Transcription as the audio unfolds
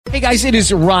Hey guys, it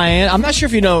is Ryan. I'm not sure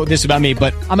if you know this about me,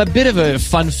 but I'm a bit of a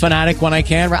fun fanatic when I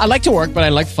can. I like to work, but I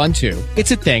like fun too.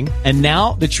 It's a thing. And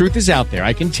now the truth is out there.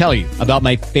 I can tell you about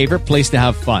my favorite place to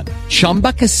have fun.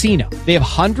 Chumba Casino. They have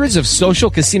hundreds of social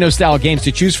casino style games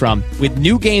to choose from with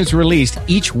new games released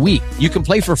each week. You can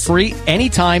play for free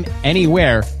anytime,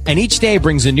 anywhere. And each day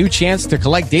brings a new chance to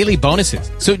collect daily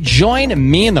bonuses. So join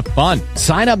me in the fun.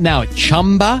 Sign up now at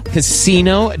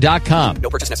ChumbaCasino.com. No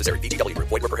purchase necessary. VGW.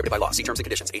 Void where prohibited by law. See terms and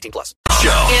conditions. 18+.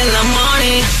 Show. In the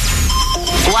morning.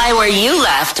 Why were you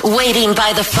left waiting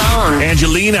by the phone?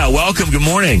 Angelina, welcome. Good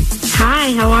morning.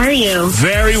 Hi, how are you?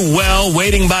 Very well.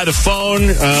 Waiting by the phone.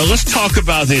 Let's talk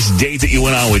about this date that you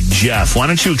went on with Jeff. Why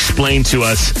don't you explain to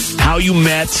us how you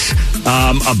met,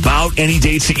 about any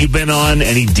dates that you've been on,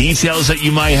 any details that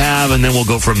you might have, and then we'll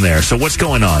go from there. So what's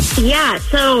going on? Yeah,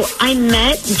 so I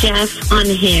met Jeff on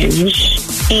Hinge,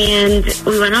 and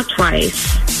we went out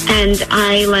twice, and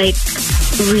I,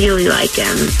 really like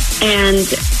him. And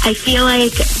I feel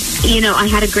like, I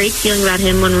had a great feeling about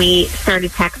him when we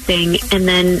started texting, and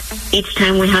then each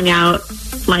time we hung out,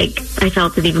 I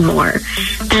felt it even more.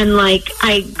 And, I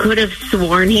could have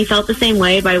sworn he felt the same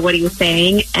way by what he was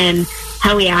saying and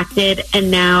how he acted, and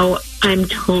now I'm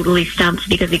totally stumped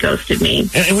because he ghosted me.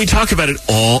 And we talk about it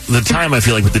all the time, I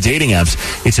feel like, with the dating apps.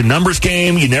 It's a numbers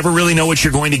game. You never really know what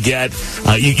you're going to get.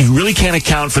 You really can't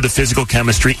account for the physical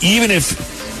chemistry, even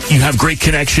if you have great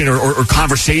connection or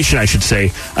conversation, I should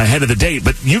say, ahead of the date.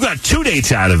 But you got 2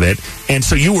 dates out of it, and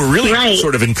so you were really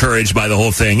sort of encouraged by the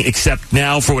whole thing, except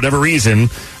now, for whatever reason,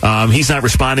 he's not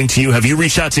responding to you. Have you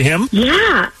reached out to him?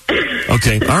 Yeah.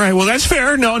 Okay. All right. Well, that's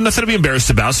fair. No, nothing to be embarrassed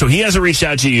about. So he hasn't reached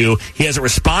out to you. He hasn't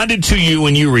responded to you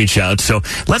when you reach out. So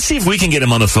let's see if we can get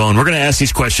him on the phone. We're going to ask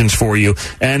these questions for you.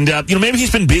 And, maybe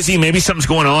he's been busy. Maybe something's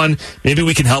going on. Maybe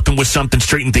we can help him with something,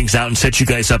 straighten things out, and set you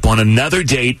guys up on another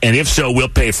date. And if so, we'll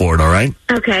pay for it. All right?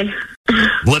 Okay.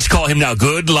 Let's call him now.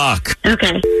 Good luck.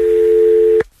 Okay.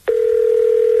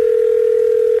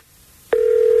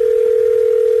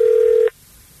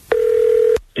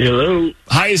 Hello.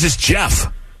 Hi, is this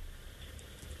Jeff?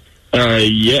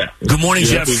 Yeah. Good morning,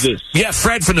 Jeff. Who's this? Yeah,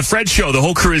 Fred from The Fred Show. The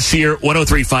whole crew is here,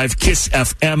 103.5 KISS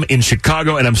FM in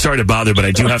Chicago. And I'm sorry to bother, but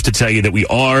I do have to tell you that we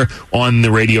are on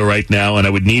the radio right now, and I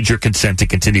would need your consent to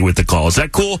continue with the call. Is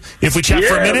that cool if we chat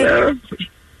for a minute? Man.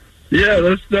 Yeah,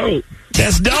 that's dope.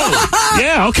 That's dope.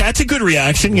 Yeah, okay, that's a good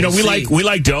reaction. We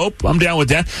like dope. I'm down with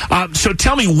that. So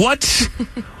tell me, what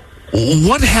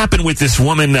happened with this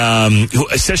woman who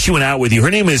says she went out with you?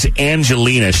 Her name is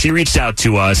Angelina. She reached out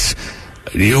to us.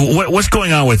 What's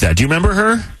going on with that? Do you remember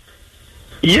her?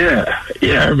 Yeah,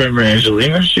 I remember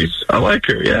Angelina. I like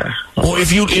her. Yeah. Well,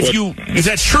 if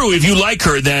that's true, if you like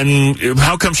her, then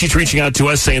how come she's reaching out to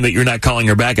us saying that you're not calling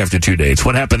her back after 2 dates?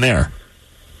 What happened there?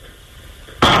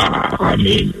 I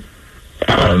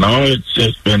don't know. It's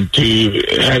just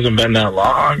it hasn't been that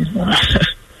long.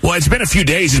 Well, it's been a few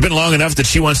days. It's been long enough that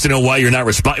she wants to know why you're not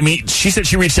responding. She said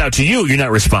she reached out to you. You're not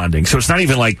responding. So it's not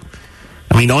even all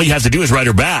you have to do is write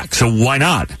her back. So why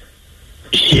not?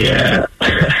 Yeah.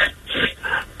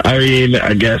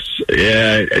 I guess,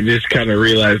 I just kind of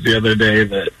realized the other day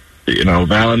that,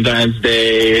 Valentine's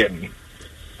Day, and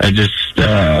I just,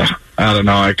 I don't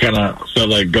know, I kind of felt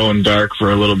like going dark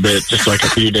for a little bit, just a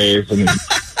few days, and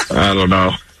I don't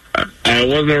know. I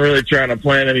wasn't really trying to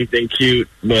plan anything cute,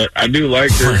 but I do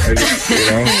like her.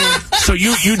 So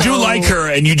you do like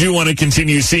her, and you do want to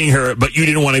continue seeing her, but you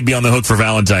didn't want to be on the hook for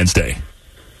Valentine's Day.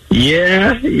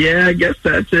 Yeah, I guess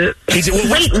that's it.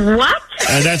 Wait, what?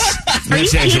 That's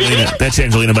Angelina. That's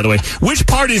Angelina, by the way. Which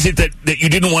part is it that you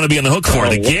didn't want to be on the hook for?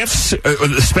 The gifts? Or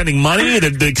the spending money?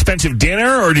 The expensive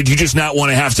dinner? Or did you just not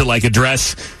want to have to,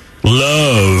 address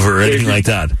love or anything like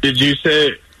that? Did you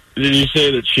say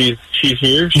that she's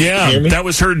here? Yeah, that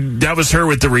was her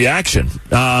with the reaction.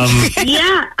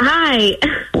 Yeah, hi.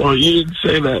 Well, you didn't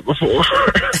say that before.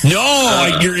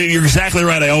 No, you're exactly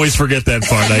right. I always forget that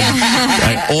part.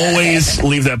 I always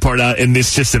leave that part out, and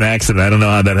it's just an accident. I don't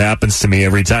know how that happens to me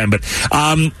every time. But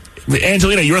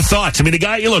Angelina, your thoughts? The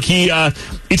guy,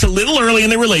 it's a little early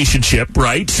in the relationship,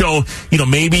 right? So,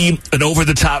 maybe an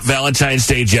over-the-top Valentine's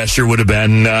Day gesture would have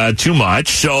been too much.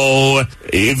 So,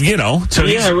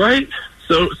 yeah, right?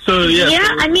 So yeah.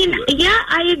 Yeah,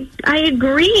 I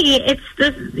agree. It's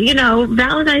this,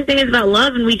 Valentine's Day is about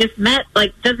love, and we just met.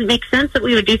 Doesn't make sense that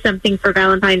we would do something for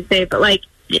Valentine's Day, but I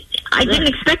didn't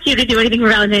expect you to do anything for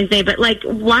Valentine's Day, but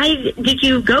why did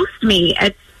you ghost me?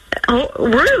 It's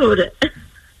rude.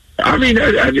 I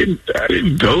didn't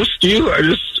ghost you. I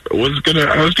was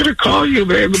gonna call you,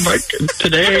 man,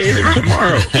 today or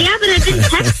tomorrow. Yeah, but I've been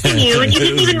texting you, and you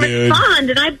didn't even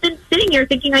respond, and I've been sitting here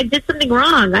thinking I did something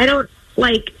wrong.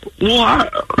 Like, Well, I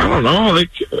don't know. Like,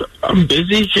 I'm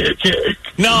busy.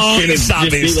 No, Can it stop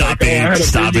just it, be stop like, oh, I had it, a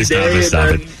stop busy it, stop day it, stop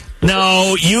and it.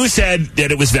 No, you said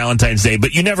that it was Valentine's Day,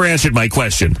 but you never answered my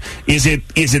question. Is it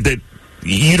that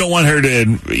you don't want her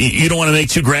to, you don't want to make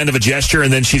too grand of a gesture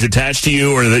and then she's attached to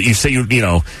you, or that you say, you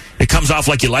know, it comes off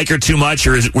like you like her too much,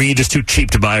 or were you just too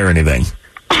cheap to buy her anything?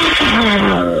 I don't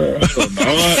know.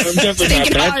 I'm definitely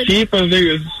not that cheap. I think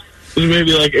it's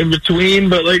maybe like in between,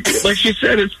 but like she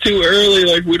said, it's too early.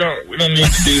 Like we don't need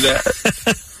to do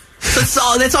that. That's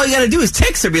all you got to do is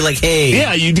text her, be like, hey.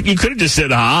 Yeah, you could have just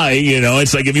said hi. You know,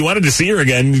 it's like if you wanted to see her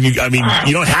again, you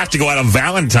don't have to go out on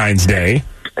Valentine's Day.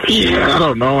 Yeah, I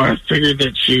don't know. I figured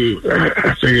that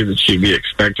she'd be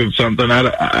expecting something. I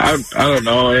don't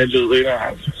know,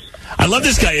 Angelina. I love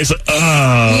this guy. It's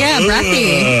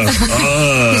Bracky.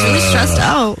 He's really stressed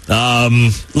out.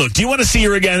 Look, do you want to see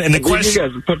her again? And the question, you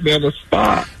guys put me on the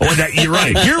spot. Oh, you're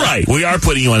right. You're right. We are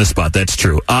putting you on the spot. That's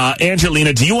true.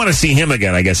 Angelina, do you want to see him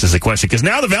again? I guess is the question, because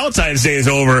now the Valentine's Day is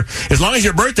over. As long as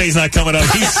your birthday's not coming up,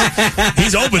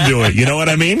 he's open to it. You know what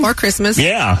I mean? Or Christmas.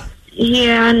 Yeah.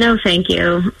 yeah, no, thank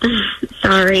you.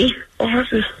 Sorry.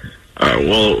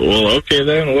 Well, okay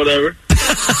then. Whatever.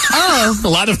 Oh. A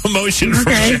lot of emotion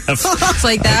from Jeff. It's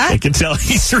like that? I can tell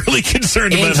he's really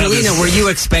concerned about how Angelina, this... were you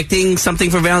expecting something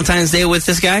for Valentine's Day with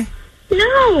this guy?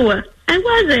 No, I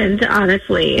wasn't,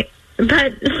 honestly.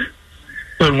 But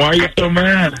Then why are you so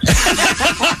mad?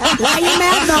 Why you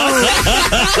mad, though?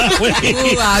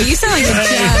 Ooh, wow, you sound like a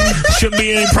gem. Shouldn't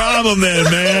be any problem then,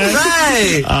 man.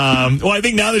 Right. Well, I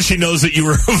think now that she knows that you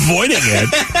were avoiding it,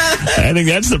 I think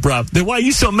that's the problem. Then why are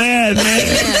you so mad, man?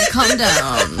 Yeah, calm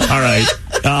down. All right.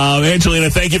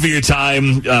 Angelina, thank you for your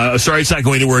time. Sorry it's not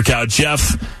going to work out.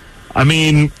 Jeff, I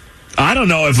mean, I don't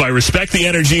know if I respect the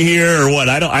energy here or what.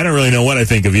 I don't really know what I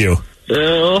think of you.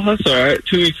 Well, that's all right.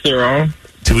 To each their own.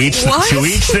 To each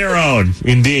their own,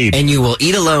 indeed. And you will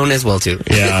eat alone as well, too.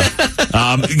 Yeah.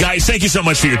 Guys, thank you so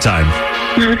much for your time.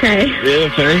 okay.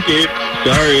 Yeah, thank you.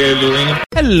 Sorry, Angelina.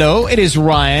 Hello, it is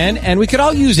Ryan, and we could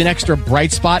all use an extra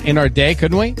bright spot in our day,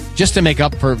 couldn't we? Just to make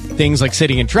up for things like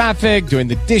sitting in traffic, doing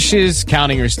the dishes,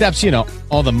 counting your steps,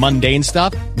 all the mundane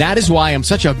stuff. That is why I'm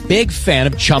such a big fan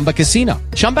of Chumba Casino.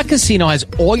 Chumba Casino has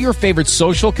all your favorite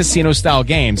social casino-style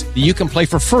games that you can play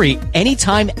for free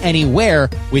anytime, anywhere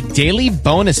with daily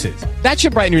bonuses. That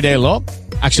should brighten your day a little.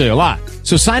 Actually, a lot.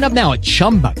 So sign up now at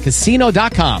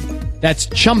ChumbaCasino.com. That's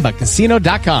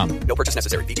ChumbaCasino.com. No purchase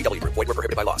necessary. VGW Group. Void where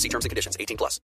prohibited by law. See terms and conditions. 18+.